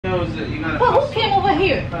Knows that you gotta. But who came over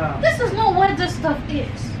here? This is not where this stuff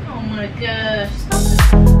is. Oh my gosh. Stop.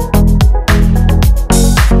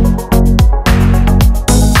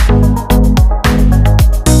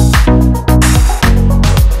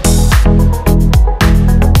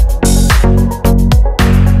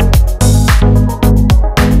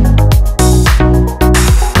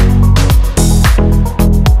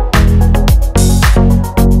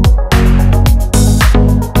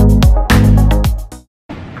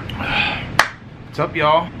 What's up,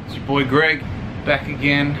 y'all? It's your boy Greg back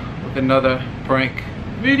again with another prank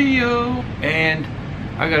video, and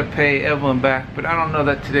I gotta pay Evelyn back, but I don't know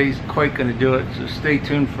that today's quite gonna do it, so stay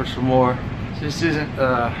tuned for some more. This isn't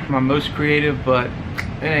my most creative, but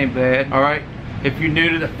it ain't bad. All right, if you're new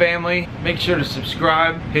to the family, make sure to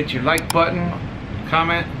subscribe, hit your like button,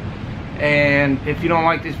 comment, and if you don't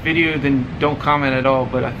like this video, then don't comment at all,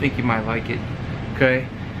 but I think you might like it. Okay,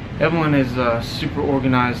 Evelyn is super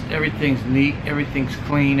organized. Everything's neat, everything's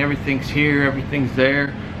clean, everything's here, everything's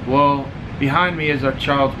there. Well, behind me is our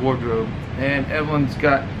child's wardrobe, and Evelyn's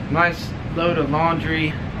got a nice load of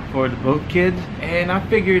laundry for both kids, and I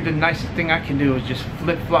figured the nicest thing I can do is just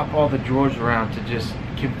flip-flop all the drawers around to just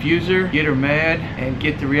confuse her, get her mad, and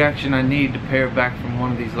get the reaction I need to pay her back from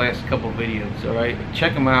one of these last couple videos. All right,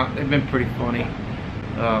 check them out, they've been pretty funny.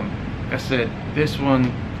 Like I said, this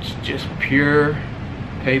one is just pure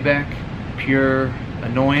payback, pure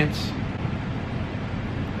annoyance.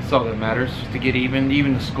 That's all that matters, to get even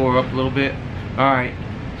to score up a little bit. Alright,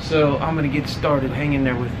 so I'm gonna get started. Hang in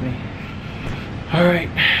there with me.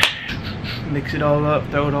 Alright, mix it all up,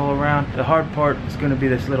 throw it all around. The hard part is gonna be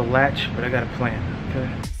this little latch, but I got a plan, okay?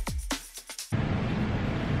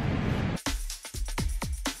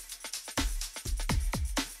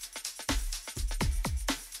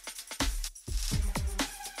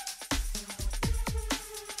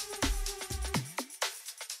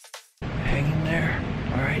 Hang in there.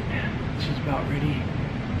 Alright, she's about ready.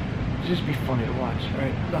 Just be funny to watch,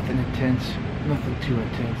 alright? Nothing intense, nothing too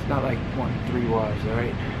intense. Not like 1-3 wives,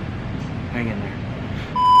 alright? Hang in there.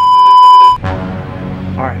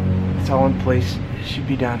 Alright, it's all in place. It should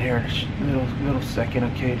be down here in a little second,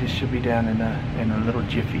 okay? This should be down in a little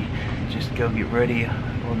jiffy. Just go get ready.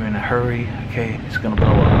 We're in a hurry, okay? It's gonna blow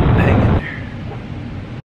up. Hang in there.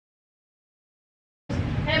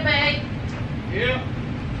 Hey, babe. Yeah.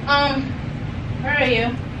 Where are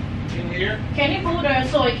you? In here? Can you hold her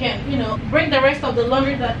so I can, you know, bring the rest of the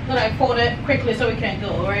laundry that I folded quickly so we can go,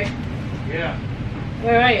 alright? Yeah.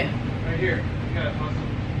 Where are you? Right here. You gotta hustle.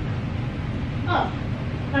 Oh.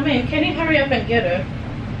 I mean, can you hurry up and get her?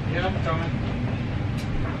 Yeah, I'm coming.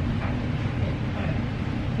 Alright.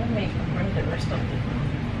 Let me bring the rest of the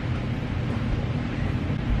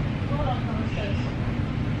hold on, Constance.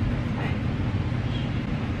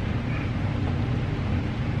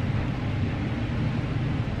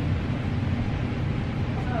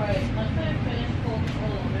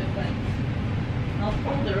 I'll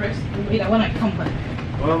fold the rest later when I come back.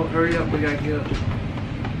 Well, hurry up, we gotta go.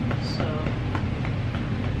 So,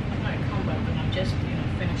 when I come back, and I'm just, you know,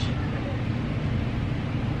 finishing it.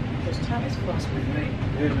 This time is possible, right?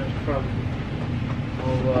 Yeah, no problem.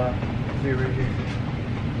 We'll be right here.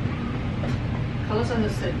 Carlos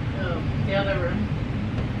just said, the other room.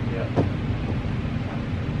 Yeah.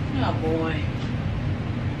 Oh boy.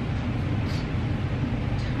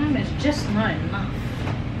 Time is just not enough.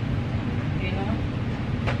 You know?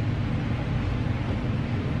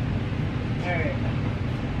 Alright.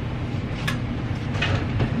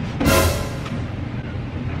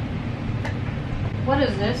 What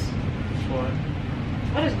is this? What?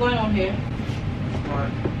 What is going on here? What?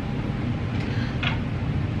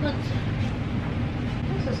 Look.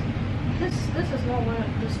 This is not where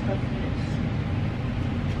this stuff is.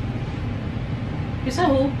 You said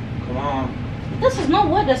who? Come on. This is not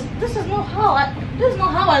what this is not how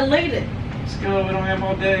I laid it. Let's go, we don't have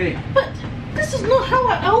all day. But this is not how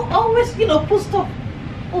I always, you know, put stuff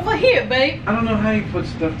over here, babe. I don't know how you put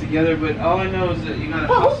stuff together, but all I know is that you gotta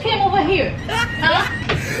But hustle. who came over here? Huh?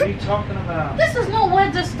 What are you talking about? This is not where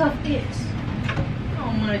this stuff is.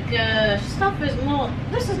 Oh my gosh,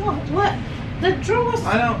 this is not what the drawers.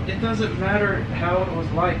 It doesn't matter how it was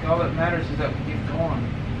like. All that matters is that we get going.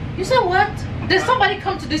 You said what? Did somebody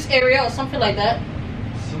come to this area or something like that?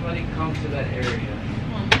 Somebody come to that area.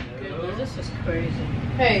 Oh my goodness, this is crazy.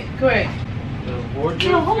 Hey, Greg. The wardrobe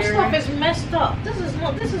Your whole area? stuff is messed up. This is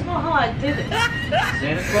not how I did it.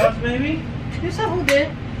 Santa Claus, maybe? You said who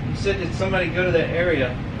did? You said did somebody go to that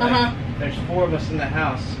area? Uh-huh. There's 4 of us in the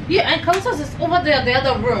house. Yeah, and Carlos is over there, the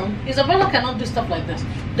other room. Isabella cannot do stuff like this.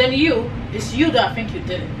 then it's you that I think you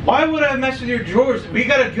did it. Why would I mess with your drawers? We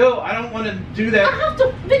gotta go. I don't want to do that. I have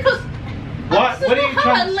to, because What are you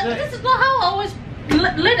trying to say? This is not how I always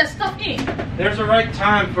lay the stuff in. There's a right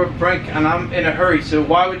time for a prank, and I'm in a hurry. So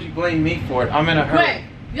why would you blame me for it? I'm in a hurry. Greg,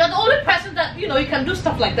 you're the only person that you can do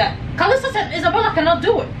stuff like that. Calista and Isabella cannot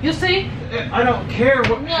do it. You see? I don't care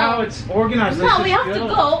how it's organized. No, we have to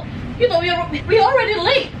go. We're already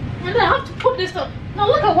late, and I have to put this stuff. Now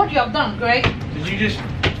look at what you have done, Greg. Did you just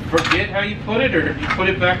forget how you put it, or did you put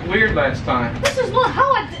it back weird last time? This is not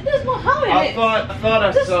how I did. This is not how it is. I thought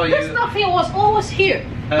I saw you. This stuff here was always here.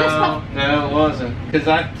 No, it wasn't. Because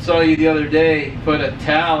I saw you the other day put a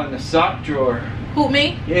towel in the sock drawer. Who,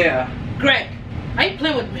 me? Yeah. Greg, I ain't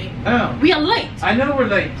playing with me. Oh. We are late. I know we're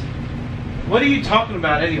late. What are you talking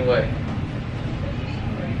about anyway?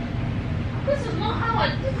 This is not how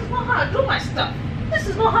I do my stuff. This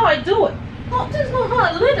is not how I do it. No, this is not how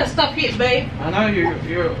I lay the stuff here, babe. I know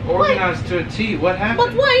you're organized to a T. What happened?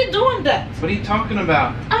 But why are you doing that? What are you talking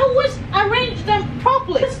about? I always arrange them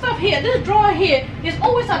properly. This stuff here, this drawer here, is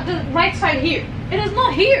always at the right side here. It is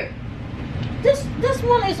not here. This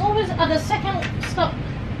one is always at the second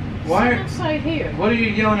second side here. What are you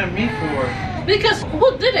yelling at me for? Because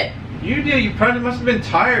who did it? You did. You probably must have been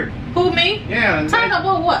tired. Who, me? Yeah. Tired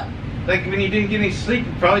about what? Like when you didn't get any sleep,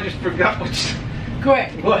 you probably just forgot what.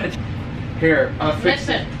 Correct. What? Here, I'll fix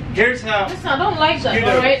it. Here's how. Listen, I don't like that,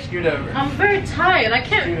 alright? Scoot over. I'm very tired. I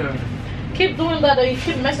can't Scoot over. keep doing that, or you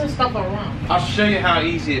keep messing stuff around. I'll show you how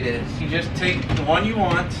easy it is. You just take the one you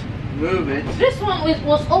want, move it. This one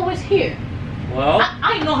was always here. Well,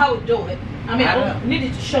 I know how to do it. I mean, I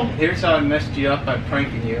needed to show me. Here's how I messed you up by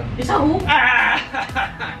pranking you. Is that who?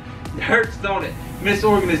 Ah! It hurts, don't it?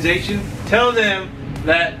 Misorganization. Tell them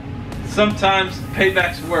that sometimes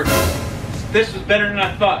paybacks work. This was better than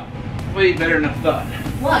I thought. Way better than I thought.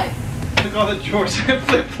 What? Took all the drawers and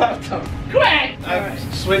flip-flopped them. Greg! I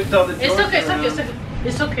switched all the drawers. It's okay.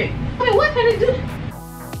 It's okay. Wait, what can I do?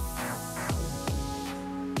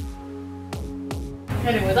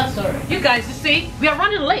 Anyway, that's alright. You guys, you see, we are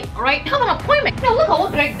running late, alright? Have an appointment. Now look at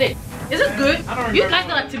what Greg did. Is this good? I don't remember. You guys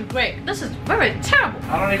gotta tip Greg. This is very terrible.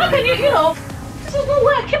 I don't even How can you, remember. this is no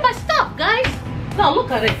way I keep my stuff, guys. Now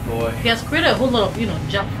look at it. Boy. He has created a whole lot of,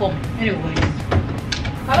 job for me. Anyways.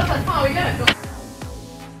 Come on, we gotta go.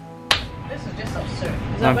 This is just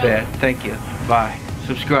absurd. Not bad. Thank you. Bye.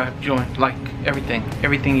 Subscribe, join, like,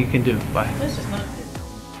 everything you can do. Bye. This is not